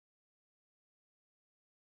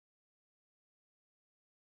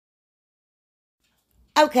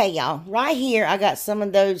Okay, y'all. Right here, I got some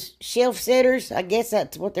of those shelf sitters. I guess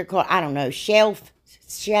that's what they're called. I don't know. Shelf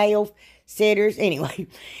sitters. Anyway.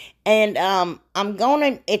 And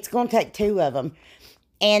it's gonna take two of them.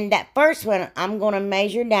 And that first one, I'm gonna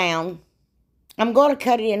measure down. I'm gonna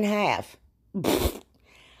cut it in half.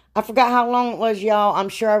 I forgot how long it was, y'all. I'm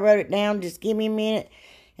sure I wrote it down. Just give me a minute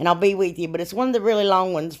and I'll be with you. But it's one of the really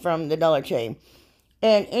long ones from the Dollar Tree.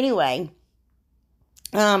 And anyway,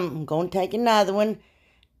 I'm going to take another one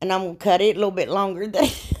and I'm going to cut it a little bit longer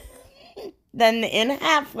than the in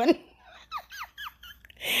half one.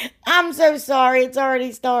 I'm so sorry. It's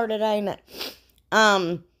already started, ain't it?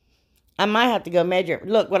 I might have to go measure.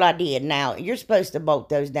 Look what I did now. You're supposed to bolt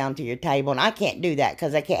those down to your table, and I can't do that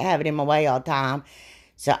because I can't have it in my way all the time.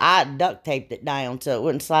 So I duct taped it down so it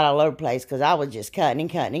wouldn't slide all over the place because I was just cutting and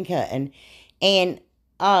cutting and cutting. And,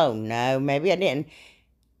 oh no, maybe I didn't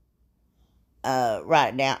write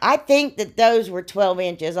it down. I think that those were 12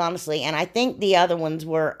 inches, honestly, and I think the other ones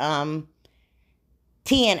were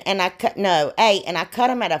 10, and I cut, no, 8, and I cut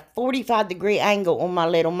them at a 45-degree angle on my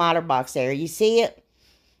little miter box there. You see it?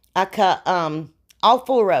 I cut all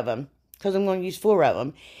 4 of them because I'm going to use 4 of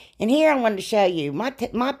them. And here I wanted to show you, my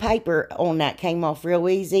paper on that came off real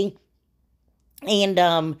easy.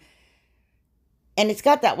 And it's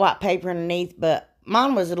got that white paper underneath, but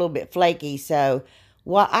mine was a little bit flaky. So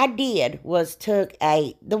what I did was took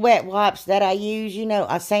the wet wipes that I use,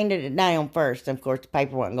 I sanded it down first. Of course, the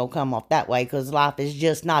paper wasn't going to come off that way because life is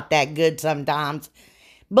just not that good sometimes.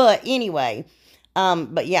 But anyway,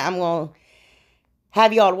 but yeah, I'm going to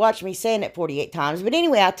have y'all to watch me sand it 48 times. But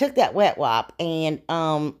anyway, I took that wet wipe and,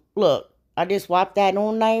 look, I just wiped that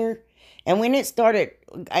on there. And when it started,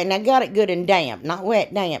 and I got it good and damp, not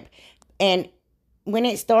wet, damp. And when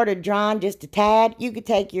it started drying just a tad, you could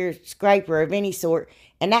take your scraper of any sort,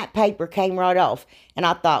 and that paper came right off. And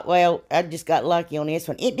I thought, well, I just got lucky on this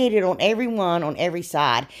one. It did it on every one, on every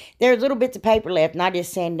side. There's little bits of paper left, and I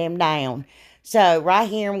just sand them down. So right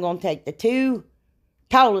here, I'm going to take the 2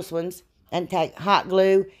 tallest ones and take hot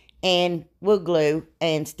glue and wood glue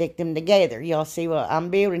and stick them together. Y'all see what I'm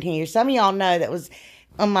building here. Some of y'all know that was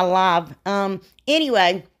on my live.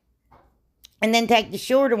 Anyway, and then take the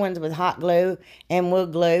shorter ones with hot glue and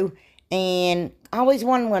wood glue. And I always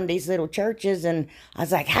wanted one of these little churches, and I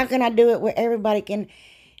was like, how can I do it where everybody can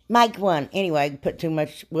make one? Anyway, put too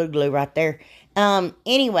much wood glue right there.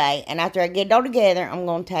 Anyway, and after I get it all together, I'm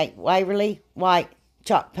going to take Waverly white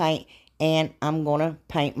chalk paint, and I'm going to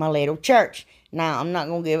paint my little church. Now, I'm not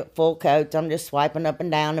going to give it full coats. I'm just swiping up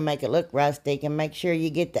and down to make it look rustic and make sure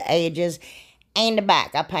you get the edges and the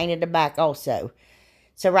back. I painted the back also.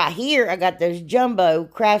 So right here, I got those jumbo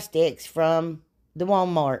craft sticks from the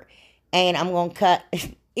Walmart. And I'm going to cut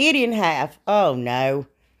it in half. Oh, no.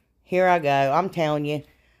 Here I go. I'm telling you.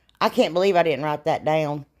 I can't believe I didn't write that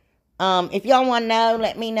down. If y'all want to know,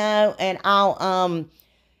 let me know. And I'll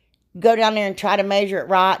go down there and try to measure it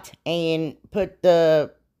right and put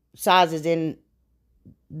the sizes in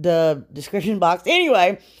the description box.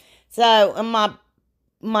 Anyway, so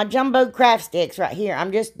my jumbo craft sticks right here,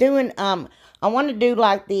 I'm just doing, I want to do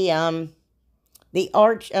like the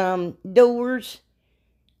arch doors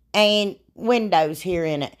and windows here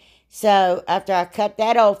in it. So after I cut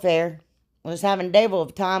that off there, I was having a devil of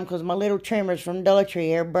a time because my little trimmers from Dollar Tree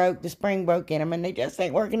here broke. The spring broke in them, and they just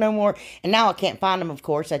ain't working no more. And now I can't find them, of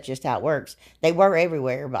course. That's just how it works. They were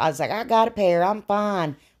everywhere, but I was like, I got a pair. I'm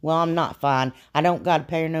fine. Well, I'm not fine. I don't got a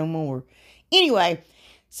pair no more. Anyway,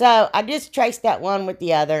 so I just traced that one with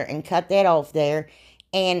the other and cut that off there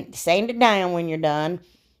and sand it down when you're done.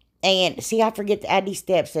 And see, I forget to add these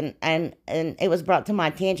steps, and it was brought to my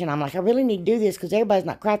attention. I'm like, I really need to do this because everybody's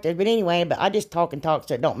not crafters. But anyway, I just talk and talk,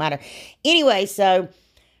 so it don't matter. Anyway, so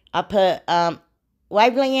I put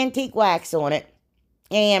Waverly Antique Wax on it,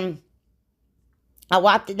 and I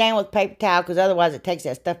wiped it down with paper towel because otherwise it takes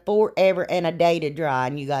that stuff forever and a day to dry,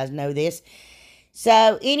 and you guys know this.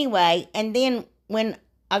 So anyway, and then when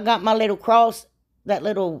I got my little cross, that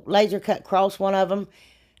little laser cut cross, one of them,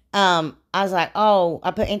 I was like, oh,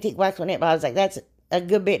 I put antique wax on it, but I was like, that's a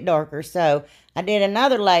good bit darker. So I did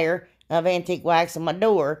another layer of antique wax on my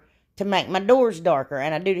door to make my doors darker.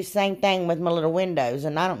 And I do the same thing with my little windows.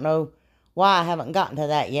 And I don't know why I haven't gotten to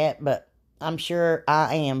that yet, but I'm sure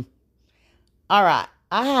I am. All right.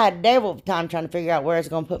 I had a devil of a time trying to figure out where I was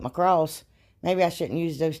going to put my cross. Maybe I shouldn't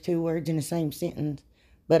use those 2 words in the same sentence,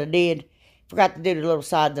 but I did. Forgot to do the little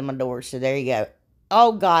sides of my doors, so there you go.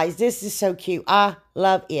 Oh, guys, this is so cute. I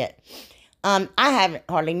love it. I have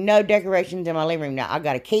hardly no decorations in my living room now. I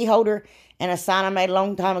got a key holder and a sign I made a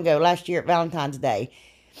long time ago, last year at Valentine's Day.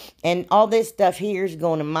 And all this stuff here is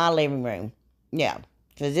going in my living room. Yeah.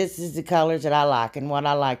 Because this is the colors that I like and what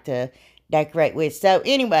I like to decorate with. So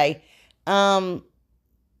anyway, I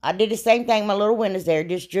did the same thing. My little windows there.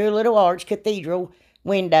 Just drew a little arch cathedral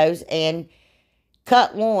windows and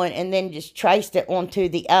cut one and then just traced it onto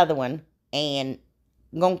the other one. And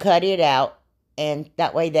I'm going to cut it out. And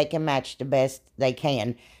that way they can match the best they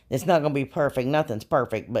can. It's not going to be perfect. Nothing's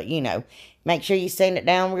perfect. But, you know, make sure you sand it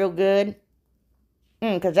down real good.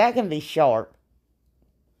 Because that can be sharp.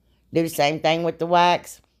 Do the same thing with the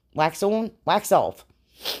wax. Wax on, wax off.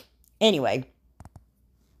 Anyway.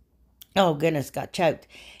 Oh, goodness, got choked.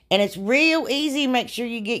 And it's real easy. Make sure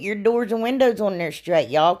you get your doors and windows on there straight,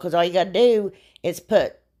 y'all. Because all you got to do is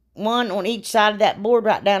put one on each side of that board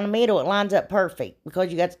right down the middle. It lines up perfect.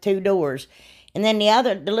 Because you got the two doors. And then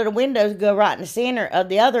the little windows go right in the center of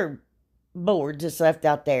the other boards that's left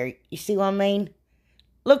out there. You see what I mean?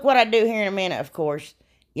 Look what I do here in a minute, of course.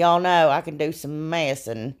 Y'all know I can do some mess,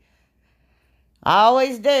 and I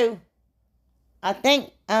always do. I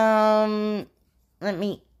think, right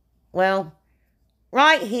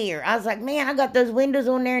here. I was like, man, I got those windows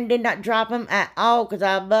on there and did not drop them at all because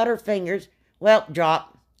I have butterfingers. Well,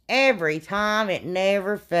 drop every time. It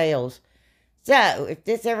never fails. So, if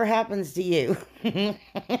this ever happens to you,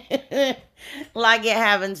 like it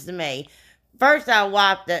happens to me, first I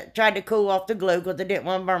wiped it, tried to cool off the glue because I didn't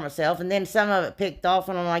want to burn myself, and then some of it picked off,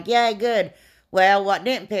 and I'm like, yeah, good. Well, what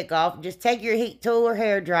didn't pick off, just take your heat tool or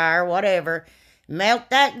hair dryer, whatever,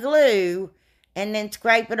 melt that glue, and then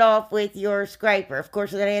scrape it off with your scraper. Of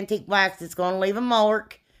course, with that antique wax, it's going to leave a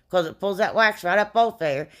mark because it pulls that wax right up off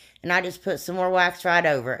there, and I just put some more wax right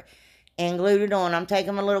over it. And glued it on. I'm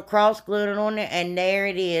taking my little cross, glued it on there, and there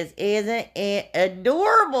it is. Isn't it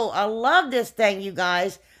adorable? I love this thing, you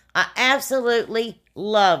guys. I absolutely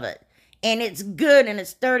love it. And it's good, and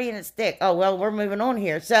it's sturdy, and it's thick. Oh, well, we're moving on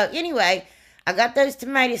here. So, anyway, I got those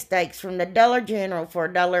tomato steaks from the Dollar General for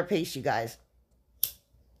 $1 a piece, you guys.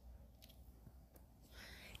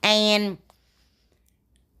 And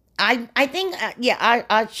I think,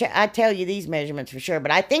 I tell you these measurements for sure,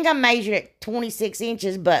 but I think I measured it 26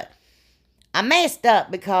 inches, but I messed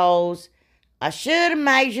up because I should have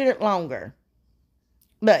measured it longer.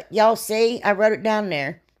 But y'all see, I wrote it down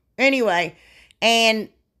there. Anyway, and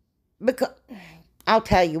because I'll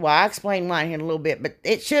tell you why. I'll explain why here in a little bit. But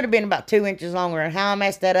it should have been about 2 inches longer. And how I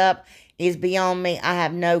messed that up is beyond me. I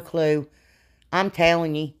have no clue. I'm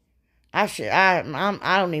telling you. I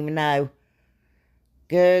don't even know.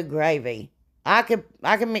 Good gravy. I could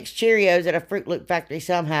mix Cheerios at a Fruit Loop factory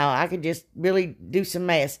somehow. I could just really do some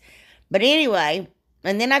mess. But anyway,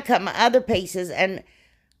 and then I cut my other pieces, and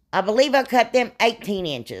I believe I cut them 18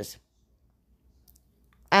 inches.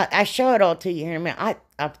 I show it all to you here in a minute.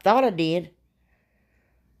 I thought I did.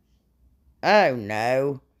 Oh,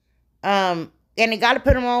 no. And you got to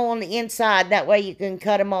put them all on the inside. That way you can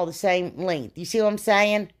cut them all the same length. You see what I'm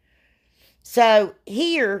saying? So,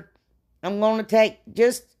 here, I'm going to take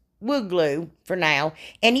just wood glue for now.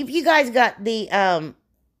 And if you guys got the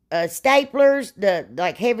staplers, the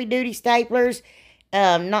like heavy duty staplers,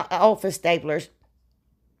 not office staplers.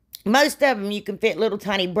 Most of them you can fit little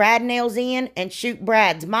tiny brad nails in and shoot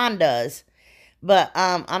brads. Mine does. But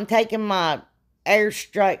I'm taking my air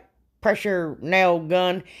strike pressure nail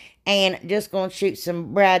gun and just going to shoot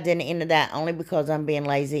some brads into that only because I'm being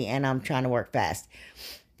lazy and I'm trying to work fast.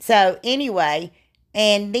 So anyway,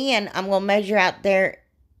 and then I'm going to measure out there.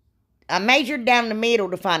 I measured down the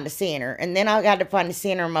middle to find the center, and then I got to find the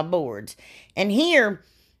center of my boards. And here,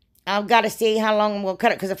 I've got to see how long I'm going to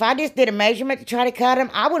cut it, because if I just did a measurement to try to cut them,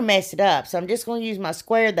 I would mess it up. So I'm just going to use my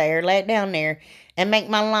square there, lay it down there, and make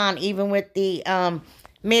my line even with the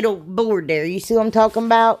middle board there. You see what I'm talking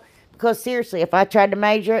about? Because seriously, if I tried to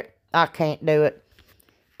measure it, I can't do it.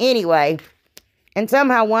 Anyway, and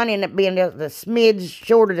somehow one ended up being the smidge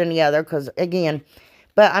shorter than the other, because again...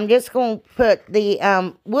 But I'm just going to put the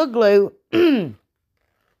wood glue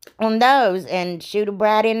on those and shoot a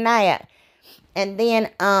brad in that. And then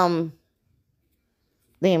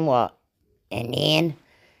what? And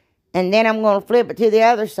then I'm going to flip it to the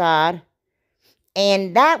other side.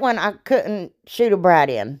 And that one I couldn't shoot a brad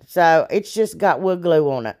in. So it's just got wood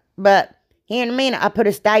glue on it. But here in a minute, I put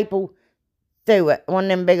a staple through it. One of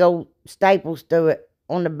them big old staples through it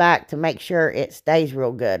on the back to make sure it stays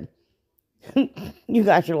real good. You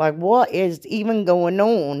guys are like, what is even going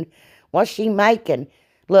on? What's she making?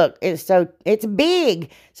 Look, it's big.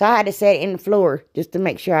 So I had to set it in the floor just to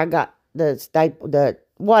make sure I got the staple, the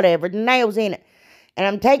nails in it. And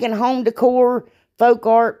I'm taking home Decor,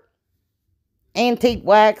 Folkart, antique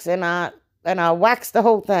wax, and I waxed the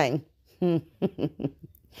whole thing.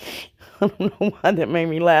 I don't know why that made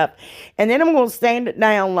me laugh. And then I'm going to sand it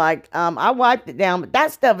down like, I wiped it down, but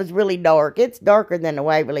that stuff is really dark. It's darker than the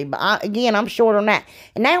Waverly, but again, I'm short on that.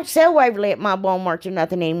 And they don't sell Waverly at my Walmarts or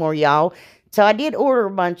nothing anymore, y'all. So I did order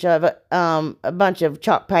a bunch of it, a bunch of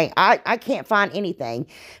chalk paint. I can't find anything.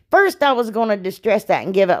 First, I was going to distress that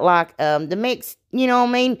and give it like the mix, you know what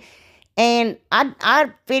I mean? And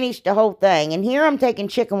I finished the whole thing. And here I'm taking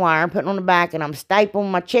chicken wire and putting on the back, and I'm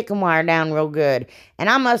stapling my chicken wire down real good. And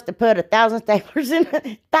I must have put 1,000 staples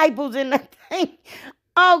in that thing.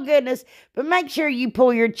 Oh, goodness. But make sure you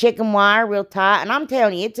pull your chicken wire real tight. And I'm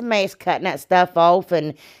telling you, it's a mess cutting that stuff off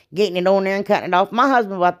and getting it on there and cutting it off. My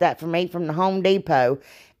husband bought that for me from the Home Depot.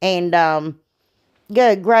 And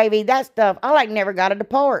good gravy, that stuff, I like never got it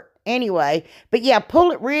apart. Anyway, but yeah,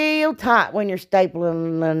 pull it real tight when you're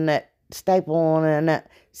stapling it.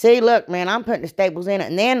 See, look, man, I'm putting the staples in it.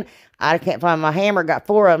 And then I can't find my hammer. Got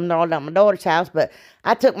 4 of them. They're all down at my daughter's house. But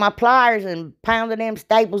I took my pliers and pounded them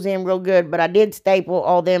staples in real good. But I did staple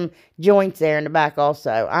all them joints there in the back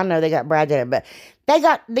also. I know they got brads in it. But they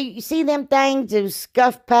got, you see them things, those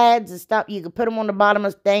scuff pads and stuff. You can put them on the bottom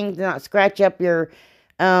of things and not scratch up your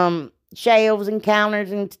shelves and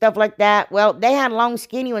counters and stuff like that. Well, they had long,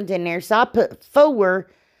 skinny ones in there. So I put 4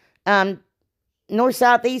 north,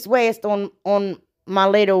 south, east, west on my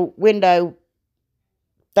little window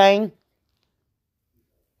thing.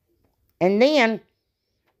 And then,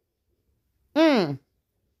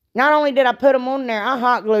 not only did I put them on there, I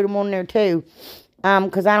hot glued them on there too.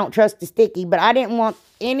 Because I don't trust the sticky. But I didn't want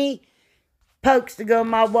any pokes to go on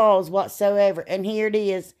my walls whatsoever. And here it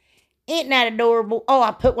is. Isn't that adorable? Oh,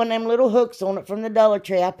 I put one of them little hooks on it from the Dollar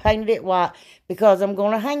Tree. I painted it white because I'm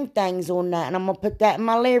going to hang things on that. And I'm going to put that in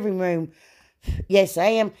my living room. Yes, I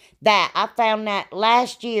am. I found that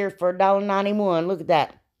last year for $1.91. Look at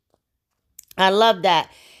that. I love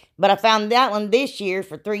that. But I found that one this year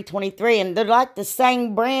for $3.23. And they're like the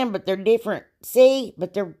same brand, but they're different. See?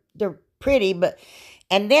 But they're pretty.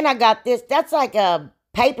 And then I got this. That's like a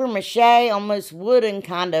paper mache, almost wooden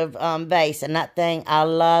kind of vase. And that thing, I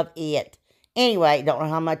love it. Anyway, don't know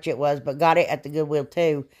how much it was, but got it at the Goodwill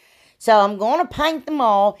too. So I'm going to paint them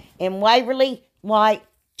all in Waverly white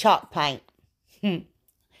chalk paint.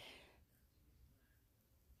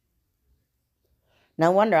 No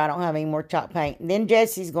wonder I don't have any more chalk paint. And then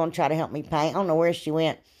Jesse's going to try to help me paint. I don't know where she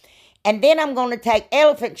went. And then I'm going to take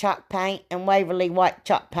elephant chalk paint and Waverly white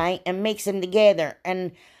chalk paint and mix them together.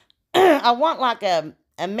 And I want like a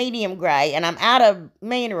medium gray. And I'm out of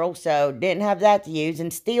mineral, so didn't have that to use.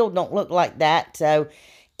 And still don't look like that. So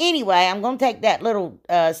anyway, I'm going to take that little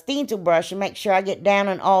stencil brush and make sure I get down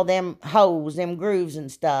in all them holes, them grooves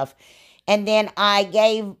and stuff. And then I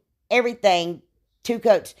gave everything 2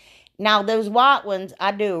 coats. Now, those white ones,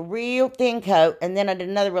 I do a real thin coat, and then I did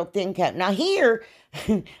another real thin coat. Now, here,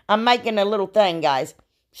 I'm making a little thing, guys.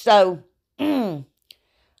 So, I'm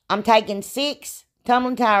taking 6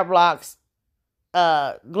 tumbling tower blocks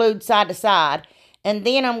glued side to side, and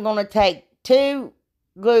then I'm going to take 2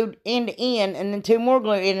 glued end to end, and then 2 more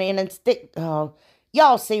glued end to end, and stick. Oh,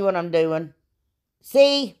 y'all see what I'm doing?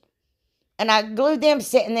 See? And I glued them,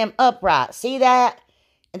 setting them upright. See that?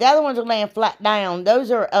 And the other ones are laying flat down. Those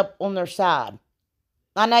are up on their side.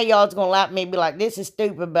 I know y'all's going to laugh at me and be like, this is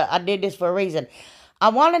stupid, but I did this for a reason. I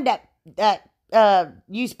wanted that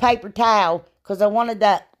used paper towel because I wanted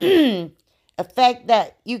that effect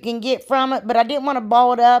that you can get from it, but I didn't want to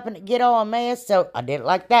ball it up and get all a mess, so I did it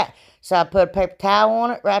like that. So I put a paper towel on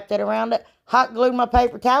it, wrapped it around it, hot glued my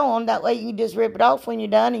paper towel on. That way you can just rip it off when you're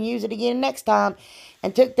done and use it again next time.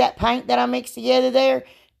 And took that paint that I mixed together there.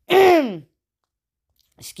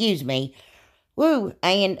 Excuse me. Woo.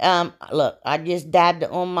 And look, I just dabbed it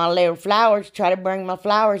on my little flowers, try to bring my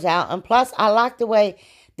flowers out. And plus, I like the way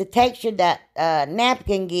the texture that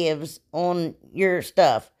napkin gives on your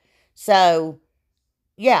stuff. So,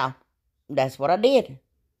 yeah, that's what I did.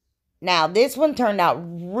 Now, this one turned out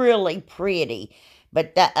really pretty.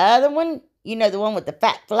 But the other one, you know, the one with the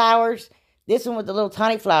fat flowers, this one with the little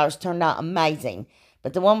tiny flowers turned out amazing.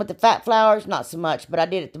 But the one with the fat flowers, not so much. But I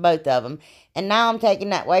did it to both of them. And now I'm taking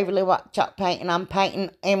that Waverly white chalk paint and I'm painting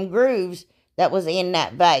them grooves that was in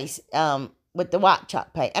that vase with the white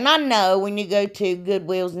chalk paint. And I know when you go to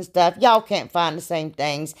Goodwills and stuff, y'all can't find the same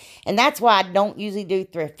things. And that's why I don't usually do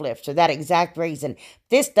thrift flips for that exact reason.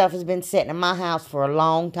 This stuff has been sitting in my house for a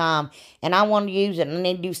long time. And I want to use it and I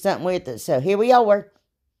need to do something with it. So here we are.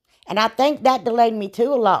 And I think that delayed me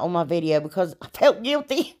too a lot on my video because I felt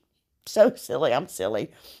guilty. So silly. I'm silly.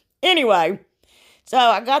 Anyway, so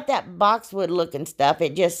I got that boxwood looking stuff.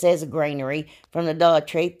 It just says greenery from the Dollar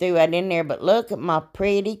Tree. Threw it in there. But look at my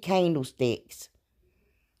pretty candlesticks.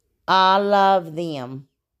 I love them.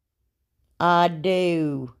 I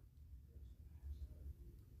do.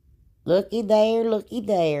 Looky there, looky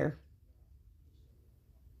there.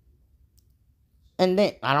 And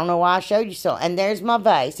then, I don't know why I showed you so. And there's my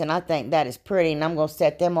vase, and I think that is pretty. And I'm going to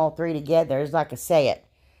set them all three together as like a set.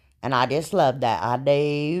 And I just love that. I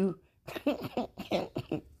do.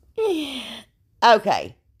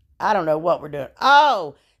 Okay. I don't know what we're doing.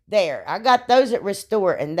 Oh, there. I got those at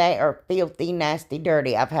Restore, and they are filthy, nasty,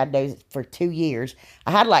 dirty. I've had those for 2 years.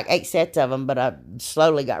 I had like 8 sets of them, but I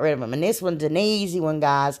slowly got rid of them. And this one's an easy one,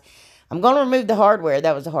 guys. I'm going to remove the hardware.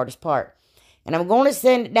 That was the hardest part. And I'm going to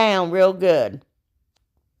sand it down real good.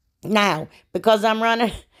 Now, because I'm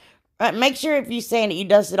running, make sure if you sand it, you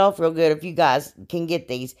dust it off real good if you guys can get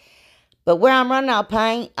these. But where I'm running out of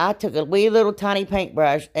paint, I took a wee little tiny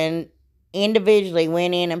paintbrush and individually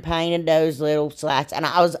went in and painted those little slats. And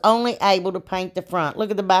I was only able to paint the front.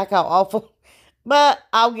 Look at the back, how awful. But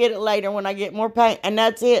I'll get it later when I get more paint. And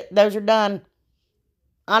that's it. Those are done.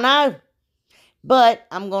 I know. But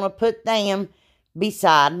I'm going to put them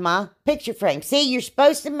beside my picture frame. See, you're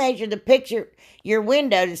supposed to measure the picture, your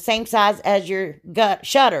window, the same size as your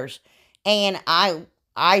shutters. And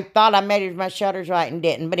I thought I measured my shutters right and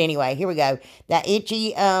didn't. But anyway, here we go. That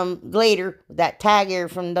itchy glitter, that tag here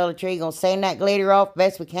from Dollar Tree. Going to sand that glitter off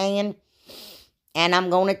best we can. And I'm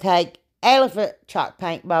going to take elephant chalk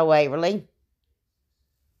paint by Waverly.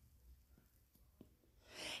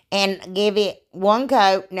 And give it one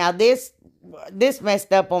coat. Now this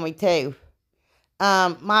messed up on me too.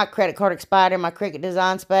 My credit card expired in my Cricut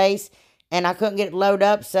Design Space, and I couldn't get it loaded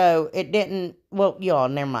up, so it didn't, well, y'all,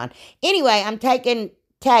 never mind. Anyway, I'm taking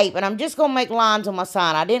tape, and I'm just going to make lines on my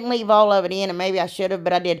sign. I didn't leave all of it in, and maybe I should have,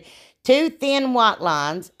 but I did 2 thin white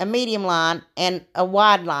lines, a medium line, and a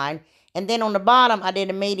wide line, and then on the bottom, I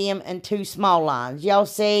did a medium and 2 small lines. Y'all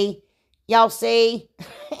see? Y'all see?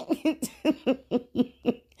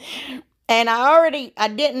 And I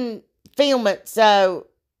didn't film it, so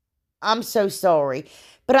I'm so sorry.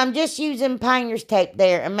 But I'm just using painter's tape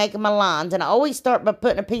there and making my lines. And I always start by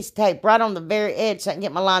putting a piece of tape right on the very edge so I can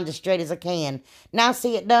get my lines as straight as I can. Now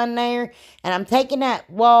see it done there? And I'm taking that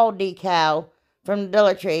wall decal from the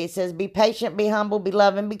Dollar Tree. It says, be patient, be humble, be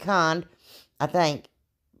loving, be kind. I think.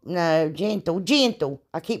 No, gentle.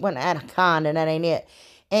 I keep wanting to add a kind, and that ain't it.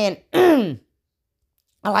 And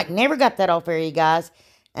I never got that off there, you guys.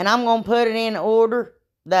 And I'm going to put it in order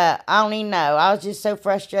that I don't even know. I was just so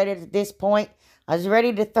frustrated at this point. I was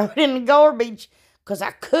ready to throw it in the garbage because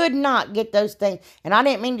I could not get those things. And I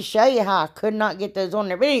didn't mean to show you how I could not get those on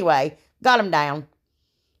there. But anyway, got them down.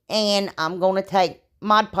 And I'm going to take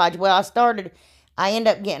Mod Podge. Well, I end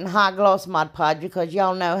up getting high gloss Mod Podge because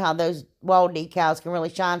y'all know how those wall decals can really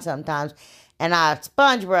shine sometimes. And I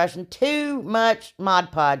sponge brushed and too much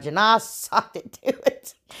Mod Podge. And I socked it to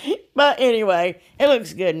it. But anyway, it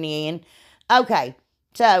looks good in the end. Okay,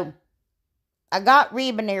 so I got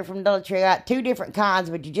ribbon there from Dollar Tree. I got 2 different kinds,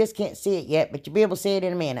 but you just can't see it yet. But you'll be able to see it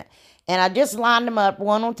in a minute. And I just lined them up,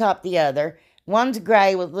 one on top of the other. One's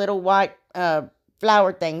gray with little white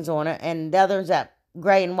flower things on it. And the other's that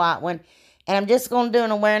gray and white one. And I'm just going to do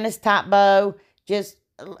an awareness type bow. Just,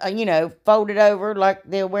 fold it over like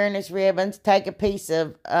the awareness ribbons. Take a piece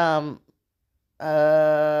of cotton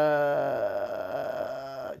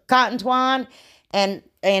twine and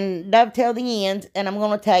dovetail the ends. And I'm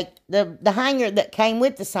going to take the hanger that came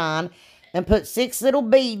with the sign and put 6 little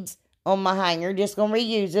beads on my hanger. Just going to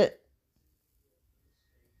reuse it.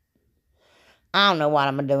 I don't know what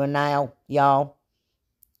I'm doing now, y'all.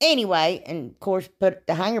 Anyway, and of course put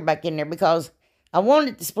the hanger back in there because I wanted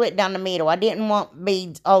it to split down the middle. I didn't want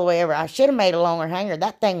beads all the way over. I should have made a longer hanger.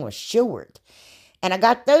 That thing was short. And I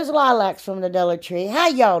got those lilacs from the Dollar Tree. How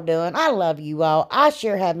y'all doing? I love you all. I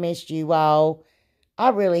sure have missed you all. I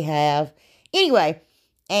really have. Anyway,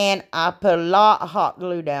 and I put a lot of hot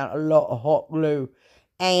glue down. A lot of hot glue.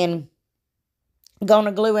 And I'm going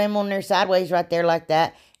to glue them on there sideways right there like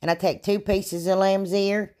that. And I take 2 pieces of lamb's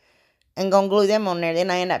ear and going to glue them on there.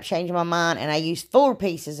 Then I end up changing my mind. And I use 4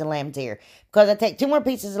 pieces of lamb's ear. Because I take 2 more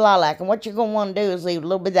pieces of lilac. And what you're going to want to do is leave a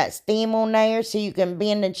little bit of that stem on there. So you can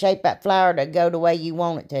bend and shape that flower to go the way you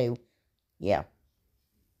want it to. Yeah.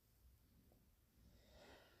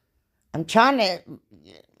 I'm trying to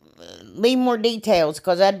leave more details.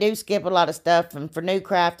 Because I do skip a lot of stuff. And for new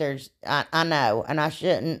crafters, I know. And I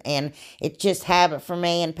shouldn't. And it's just habit for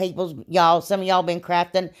me. And some of y'all been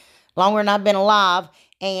crafting longer than I've been alive.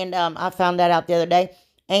 And I found that out the other day.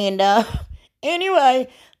 And anyway,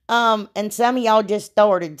 and some of y'all just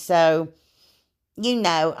started. So,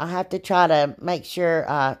 I have to try to make sure,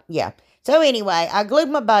 yeah. So anyway, I glued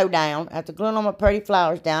my bow down. After gluing all my pretty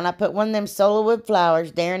flowers down, I put one of them Solawood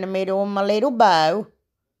Flowers there in the middle of my little bow.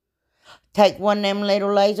 Take one of them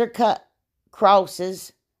little laser cut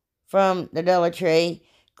crosses from the Dollar Tree,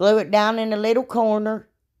 glue it down in the little corner,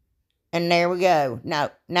 and there we go.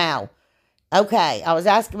 Now, okay, I was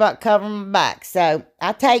asking about covering my back. So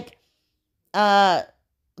I take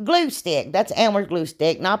glue stick. That's Elmer's glue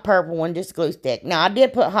stick, not purple one, just glue stick. Now, I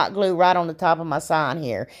did put hot glue right on the top of my sign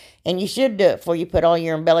here, and you should do it before you put all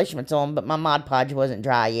your embellishments on, but my Mod Podge wasn't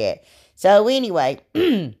dry yet. So anyway,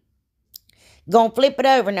 gonna flip it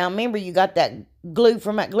over. Now, remember, you got that glue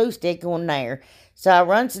from that glue stick on there. So I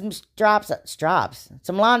run some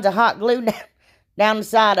some lines of hot glue down the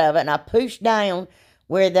side of it, and I push down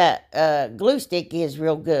where that glue stick is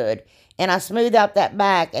real good. And I smooth out that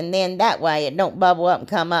back, and then that way it don't bubble up and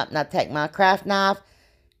come up. And I take my craft knife,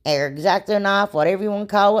 or X-Acto knife, whatever you want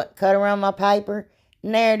to call it, cut around my paper,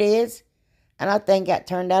 and there it is. And I think that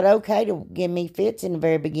turned out okay to give me fits in the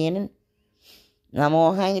very beginning. And I'm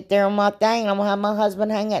going to hang it there on my thing, and I'm going to have my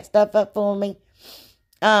husband hang that stuff up for me.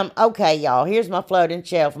 Okay, y'all, here's my floating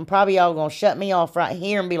shelf, and probably y'all going to shut me off right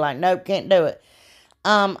here and be like, nope, can't do it.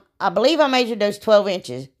 I believe I measured those 12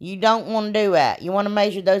 inches. You don't want to do that. You want to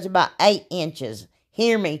measure those about 8 inches.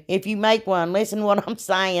 Hear me. If you make one, listen to what I'm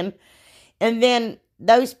saying. And then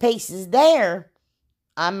those pieces there,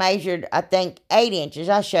 I measured, I think, 8 inches.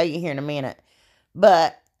 I'll show you here in a minute.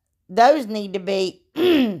 But those need to be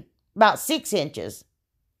about 6 inches.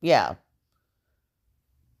 Yeah.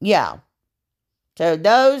 So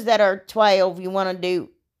those that are 12, you want to do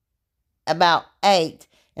about 8.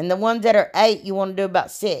 And the ones that are 8, you want to do about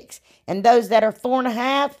 6. And those that are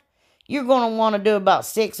 4.5, you're going to want to do about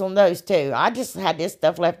 6 on those too. I just had this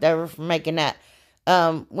stuff left over from making that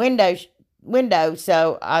window.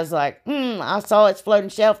 So I was like, I saw its floating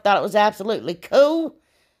shelf, thought it was absolutely cool.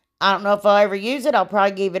 I don't know if I'll ever use it. I'll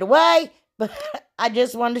probably give it away. But I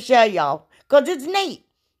just wanted to show y'all because it's neat.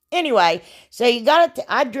 Anyway, so you got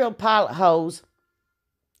to, I drilled pilot holes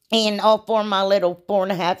in all 4 of my little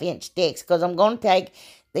 4.5-inch sticks because I'm going to take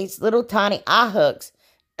these little tiny eye hooks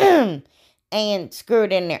and screw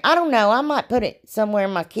it in there. I don't know. I might put it somewhere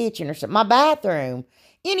in my kitchen or something. My bathroom.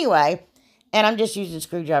 Anyway, and I'm just using a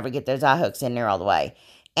screwdriver to get those eye hooks in there all the way.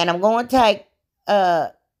 And I'm going to take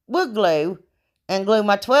wood glue and glue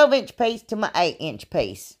my 12-inch piece to my 8-inch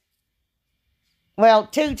piece. Well,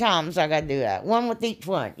 2 times I got to do that. One with each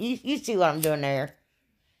one. You see what I'm doing there.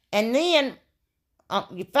 And then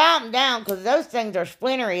you file them down because those things are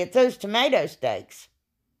splintery. It's those tomato steaks.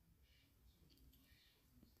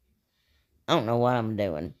 I don't know what I'm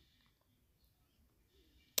doing.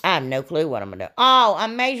 I have no clue what I'm going to do. Oh,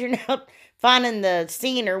 I'm measuring out, finding the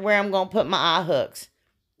center where I'm going to put my eye hooks.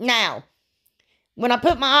 Now, when I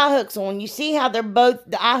put my eye hooks on, you see how they're both,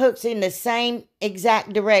 the eye hooks in the same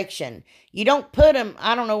exact direction. You don't put them,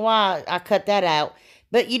 I don't know why I cut that out,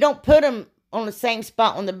 but you don't put them on the same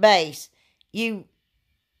spot on the base.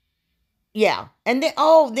 Yeah. And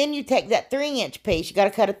then you take that 3-inch piece. You got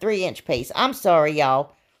to cut a 3-inch piece. I'm sorry,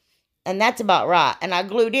 y'all. And that's about right. And I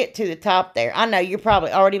glued it to the top there. I know you're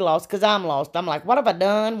probably already lost because I'm lost. I'm like, what have I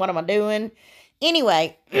done? What am I doing?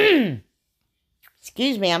 Anyway,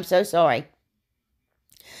 excuse me, I'm so sorry.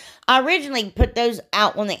 I originally put those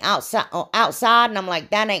out on the outside, and I'm like,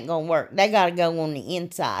 that ain't going to work. They got to go on the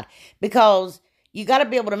inside because you got to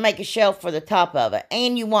be able to make a shelf for the top of it,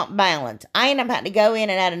 and you want balance. I end up having to go in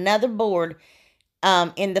and add another board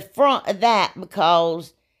in the front of that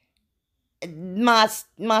because my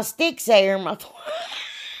sticks there, I'm so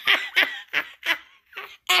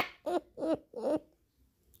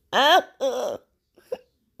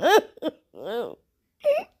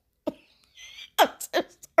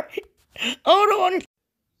sorry. Hold on.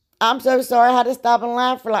 I'm so sorry. I had to stop and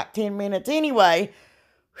laugh for like 10 minutes. Anyway,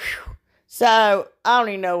 so I don't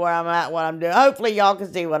even know where I'm at, what I'm doing. Hopefully y'all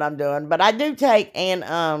can see what I'm doing. But I do take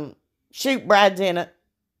and shoot brads in it.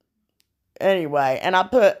 Anyway, and I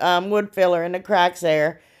put wood filler in the cracks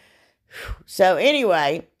there. So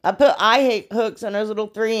anyway, I put eye hooks on those little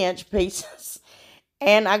 3-inch pieces.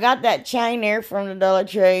 And I got that chain there from the Dollar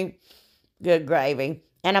Tree. Good gravy.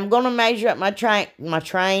 And I'm going to measure up my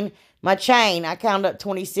chain. I counted up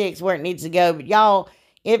 26 where it needs to go. But y'all,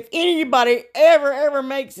 if anybody ever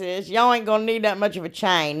makes this, y'all ain't going to need that much of a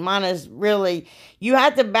chain. Mine is really, you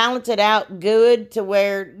have to balance it out good to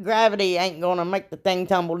where gravity ain't going to make the thing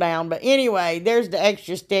tumble down. But anyway, there's the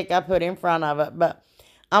extra stick I put in front of it. But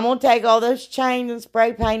I'm going to take all those chains and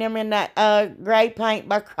spray paint them in that gray paint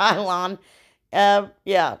by Krylon.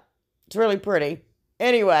 Yeah, it's really pretty.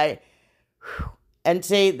 Anyway, and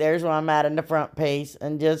see, there's where I'm at in the front piece.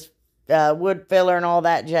 And just wood filler and all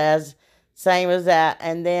that jazz. Same as that.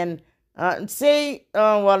 And then, see,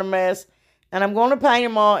 oh, what a mess. And I'm going to paint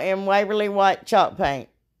them all in Waverly White chalk paint.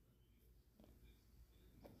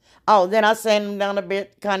 Oh, then I sand them down a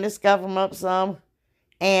bit, kind of scuff them up some.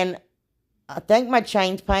 And I think my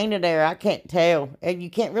chain's painted there. I can't tell. And you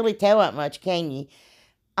can't really tell that much, can you?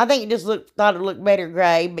 I think it just thought it looked better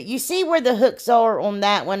gray. But you see where the hooks are on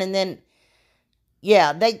that one. And then,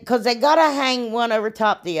 yeah, because they got to hang one over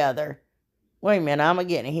top the other. Wait a minute, I'm going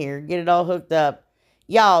to get in here. Get it all hooked up.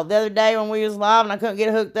 Y'all, the other day when we was live and I couldn't get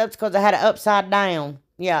it hooked up, it's because I had it upside down.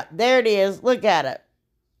 Yeah, there it is. Look at it.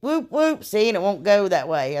 Whoop, whoop. See, and it won't go that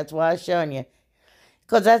way. That's why I was showing you.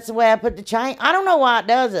 Because that's the way I put the chain. I don't know why it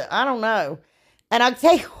does it. I don't know. And I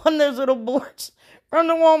take one of those little boards from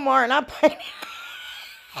the Walmart and I paint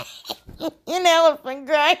it in elephant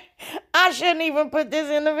gray. I shouldn't even put this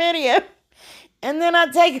in the video. And then I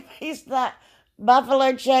take a piece of that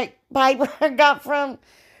buffalo check paper I got from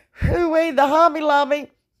the Hobby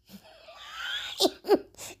Lobby.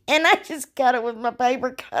 And I just cut it with my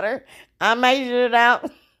paper cutter. I measured it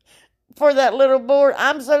out for that little board.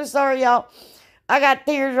 I'm so sorry, y'all. I got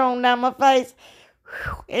tears rolling down my face.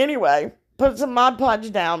 Anyway, put some Mod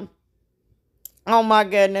Podge down. Oh my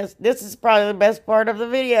goodness. This is probably the best part of the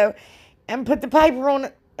video. And put the paper on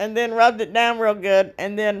it. And then rubbed it down real good.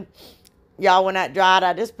 And then, y'all, when that dried,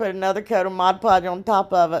 I just put another coat of Mod Podge on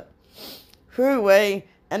top of it. Whoo-wee.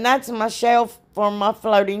 And that's my shelf for my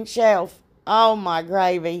floating shelf. Oh my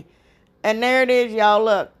gravy. And there it is, y'all.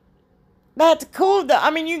 Look. That's cool, though. I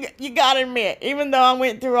mean, you got to admit, even though I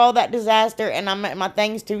went through all that disaster and my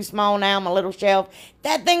thing's too small now, my little shelf,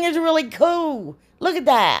 that thing is really cool. Look at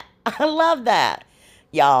that. I love that.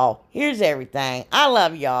 Y'all, here's everything. I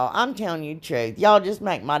love y'all. I'm telling you the truth. Y'all just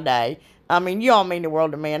make my day. I mean, y'all mean the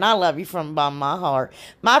world to me, and I love you from the bottom of my heart.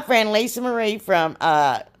 My friend Lisa Marie from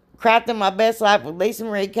Crafting My Best Life with Lisa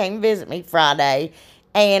Marie came visit me Friday.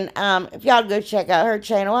 And if y'all go check out her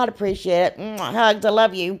channel, I'd appreciate it. Mwah, hugs, I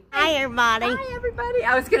love you. Hi, everybody. Hi, everybody.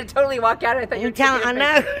 I was going to totally walk out. I thought you were telling. I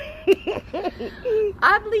know.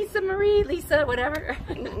 I'm Lisa Marie, Lisa, whatever.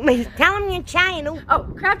 Tell them your channel. Oh,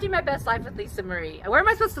 Crafting My Best Life with Lisa Marie. Where am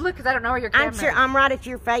I supposed to look? Because I don't know where your camera I'm sure I'm right at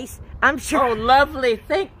your face. I'm sure. Oh, lovely.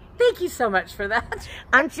 Thank you so much for that.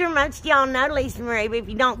 I'm sure most of y'all know Lisa Marie, but if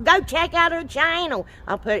you don't, go check out her channel.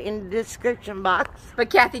 I'll put it in the description box. But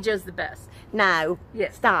Kathy Jo's the best. No.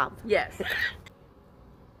 Yes. Stop. Yes.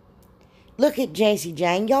 Look at Jessie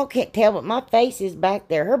Jane. Y'all can't tell, but my face is back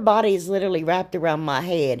there. Her body is literally wrapped around my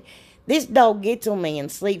head. This dog gets on me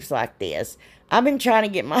and sleeps like this. I've been trying to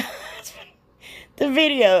get my husband to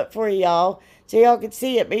video it for y'all so y'all can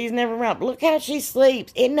see it, but he's never around. But look how she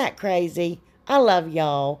sleeps. Isn't that crazy? I love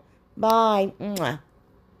y'all. Bye. Mwah.